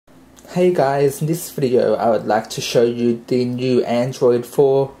Hey guys, in this video I would like to show you the new Android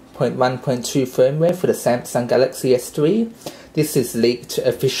 4.1.2 firmware for the Samsung Galaxy S3. This is leaked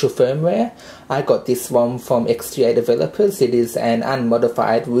official firmware. I got this ROM from XDA developers. It is an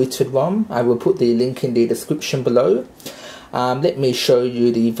unmodified rooted ROM. I will put the link in the description below. Let me show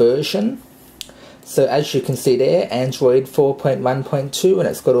you the version. So as you can see there, Android 4.1.2, and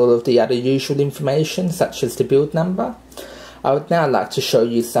it's got all of the other usual information such as the build number. I would now like to show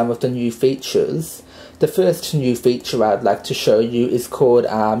you some of the new features. The first new feature I would like to show you is called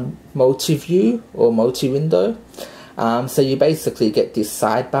multi-view or multi-window. So you basically get this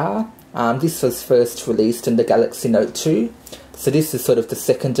sidebar. This was first released in the Galaxy Note 2. So this is sort of the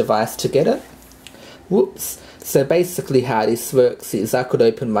second device to get it. Whoops. So basically how this works is I could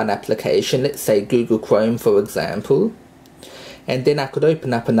open one application, let's say Google Chrome for example. And then I could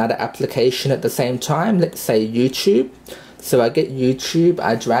open up another application at the same time, let's say YouTube. So I get YouTube,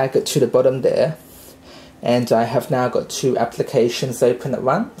 I drag it to the bottom there, and I have now got two applications open at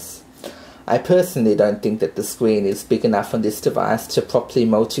once. I personally don't think that the screen is big enough on this device to properly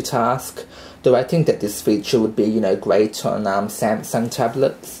multitask, though I think that this feature would be, great on Samsung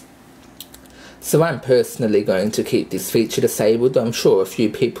tablets. So I'm personally going to keep this feature disabled. I'm sure a few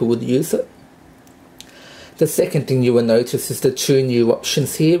people would use it. The second thing you will notice is the two new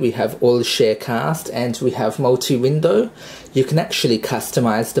options here. We have all share cast and we have multi-window. You can actually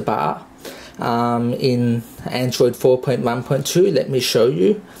customize the bar in Android 4.1.2. Let me show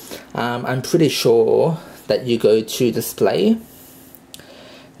you. I'm pretty sure that you go to display,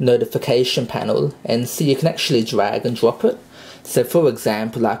 notification panel, and see you can actually drag and drop it. So for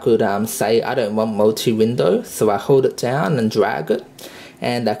example, I could say I don't want multi-window, so I hold it down and drag it.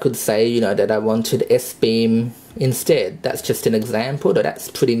 And I could say, that I wanted S-Beam instead. That's just an example, but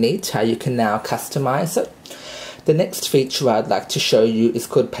that's pretty neat how you can now customize it. The next feature I'd like to show you is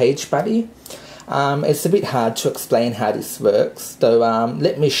called Page Buddy. It's a bit hard to explain how this works, though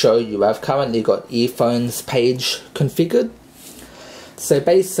let me show you. I've currently got Earphones page configured. So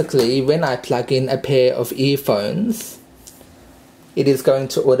basically, when I plug in a pair of earphones, it is going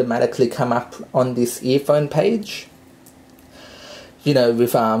to automatically come up on this earphone page.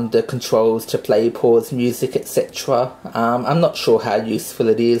 With the controls to play, pause, music, etc. I'm not sure how useful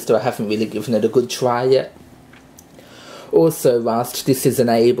it is, though I haven't really given it a good try yet. Also, whilst this is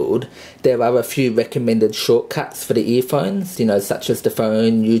enabled, there are a few recommended shortcuts for the earphones, such as the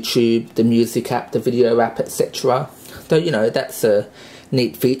phone, YouTube, the music app, the video app, etc. Though, that's a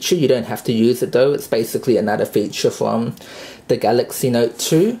neat feature. You don't have to use it though. It's basically another feature from the Galaxy Note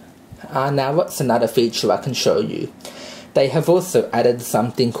 2. Now, what's another feature I can show you? They have also added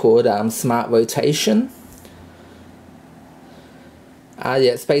something called Smart Rotation. Yeah,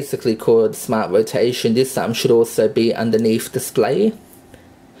 it's basically called Smart Rotation. This should also be underneath display.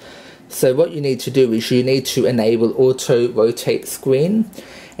 So what you need to do is you need to enable Auto Rotate Screen,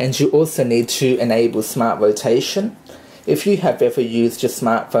 and you also need to enable Smart Rotation. If you have ever used your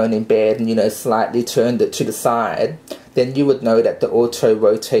smartphone in bed and slightly turned it to the side, then you would know that the Auto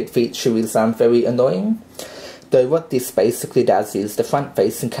Rotate feature is very annoying. Though what this basically does is the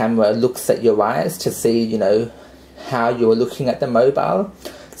front-facing camera looks at your eyes to see, how you're looking at the mobile.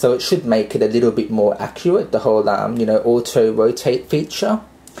 So it should make it a little bit more accurate, the whole, auto-rotate feature.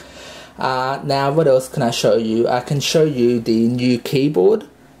 Now, what else can I show you? I can show you the new keyboard.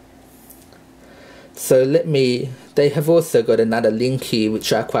 So they have also got another link here,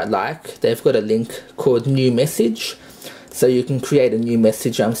 which I quite like. They've got a link called New Message. So you can create a new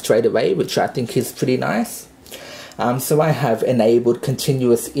message straight away, which I think is pretty nice. So I have enabled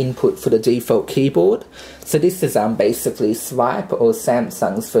continuous input for the default keyboard. So this is basically Swype, or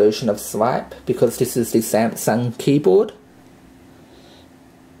Samsung's version of Swype, because this is the Samsung keyboard.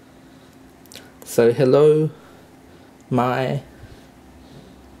 So hello, my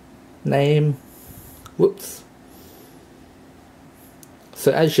name, whoops.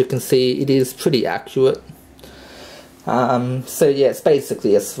 So as you can see, it is pretty accurate. So yeah, it's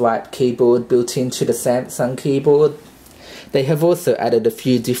basically a Swype keyboard built into the Samsung keyboard. They have also added a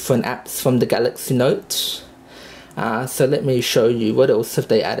few different apps from the Galaxy Note. So let me show you what else have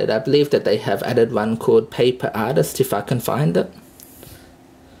they added. I believe that they have added one called Paper Artist, if I can find it.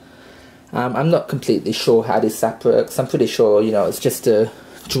 I'm not completely sure how this app works. I'm pretty sure, it's just a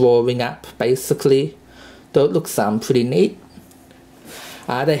drawing app basically, though it looks pretty neat.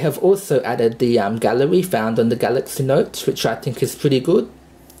 They have also added the gallery found on the Galaxy Note, which I think is pretty good.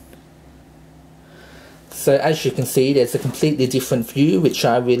 So as you can see, there's a completely different view, which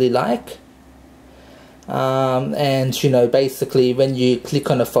I really like. And basically when you click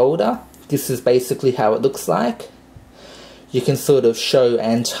on a folder, this is basically how it looks like. you can sort of show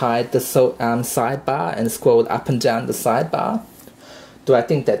and hide the sidebar and scroll up and down the sidebar. Do I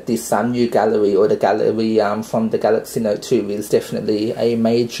think that this new gallery, or the gallery from the Galaxy Note 2, is definitely a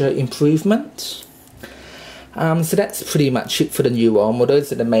major improvement. So that's pretty much it for the new ROM. Well,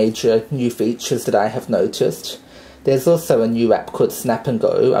 those are the major new features that I have noticed. There's also a new app called Snap and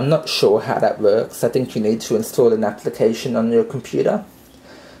Go. I'm not sure how that works. I think you need to install an application on your computer.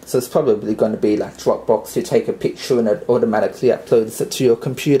 So it's probably going to be like Dropbox. You take a picture and it automatically uploads it to your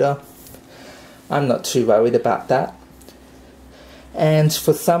computer. I'm not too worried about that. And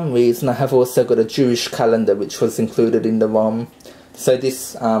for some reason I have also got a Jewish calendar which was included in the ROM. So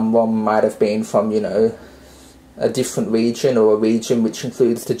this ROM might have been from, you know, a different region, or a region which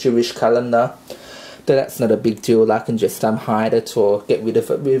includes the Jewish calendar. But that's not a big deal. I can just hide it or get rid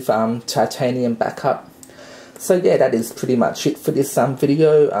of it with titanium backup. So yeah, that is pretty much it for this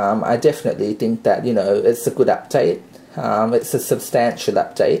video. I definitely think that, you know, it's a good update. It's a substantial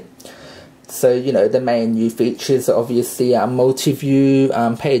update. So, you know, the main new features are obviously multi-view,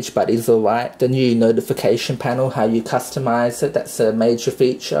 page buddy's alright. The new notification panel, how you customize it, that's a major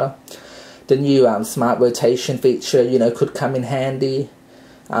feature. The new smart rotation feature, you know, could come in handy.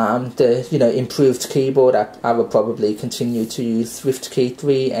 The, you know, improved keyboard, I will probably continue to use SwiftKey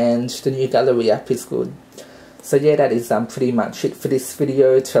 3, and the new gallery app is good. So yeah, that is pretty much it for this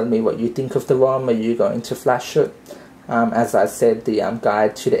video. Tell me what you think of the ROM. Are you going to flash it? As I said, the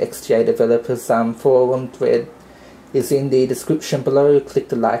guide to the XGA developers forum thread is in the description below. Click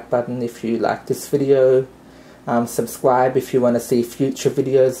the like button if you like this video. Subscribe if you want to see future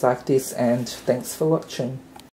videos like this, and thanks for watching.